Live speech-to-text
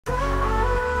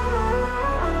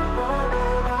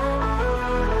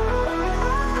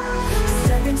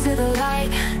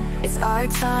our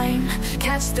time.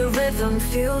 Catch the rhythm,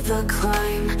 feel the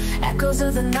climb. Echoes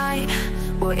of the night,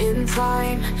 we're in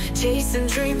prime. Chasing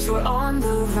dreams, we're on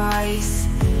the rise.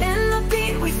 In the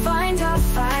beat we find our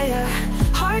fire.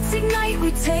 Hearts ignite,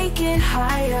 we take it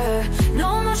higher.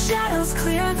 No more shadows,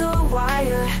 clear the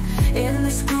wire. In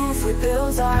this groove we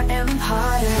build our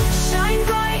empire. Shine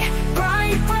bright,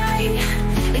 bright, bright.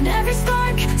 In every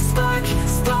spark, spark,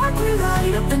 spark, we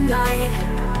light up the night.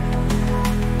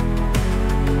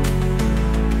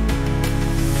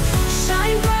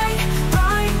 Shine bright,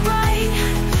 bright, bright.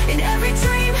 In every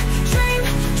dream, dream,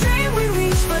 dream, we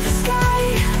reach for the sky.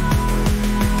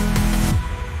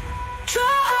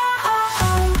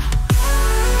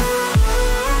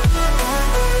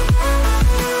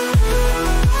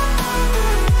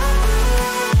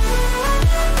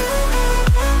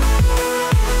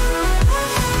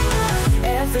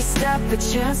 Every step a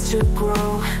chance to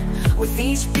grow. With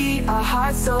each beat our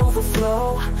hearts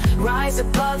overflow. Rise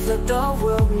above, let the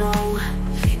world know.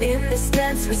 In this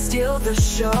dance we steal the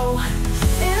show.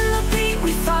 In the beat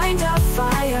we find our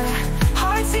fire.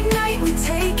 Hearts ignite, we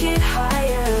take it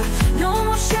higher. No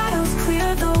more shadows,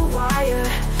 clear the wire.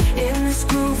 In this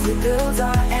groove we build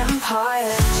our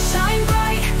empire. Shine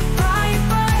bright, bright,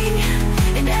 bright.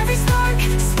 In every spark,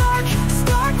 spark,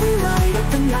 spark, we light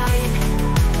up the night.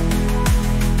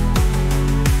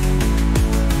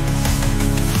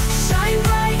 Shine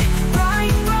bright,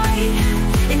 bright, bright.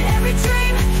 In every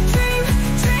dream, dream,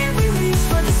 dream, we reach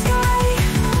for the sky.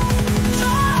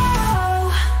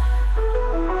 Oh.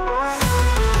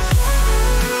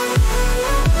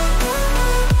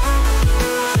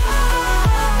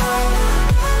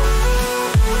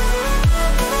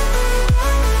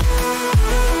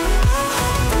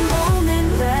 The moment,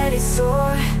 let it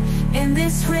soar. In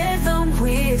this rhythm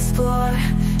we explore.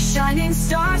 Shining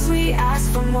stars, we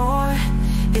ask for more.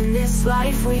 In this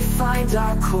life we find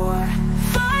our core.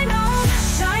 Find on,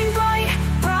 shine bright,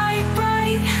 bright,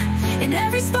 bright. In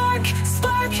every spark,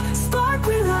 spark, spark,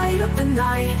 we light up the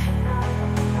night.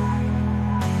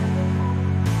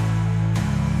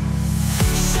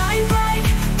 Shine bright,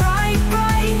 bright,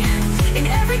 bright. In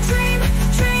every dream,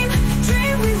 dream,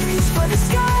 dream, we reach for the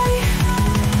sky.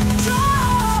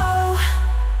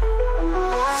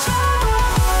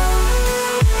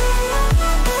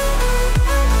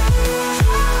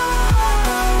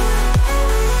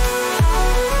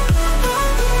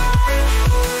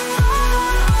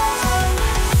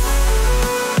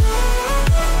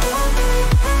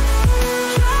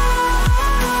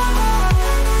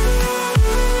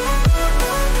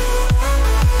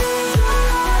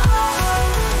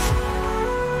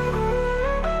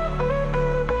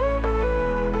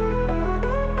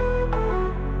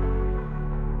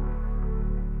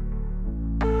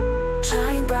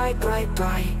 Shine bright, bright,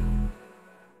 bright.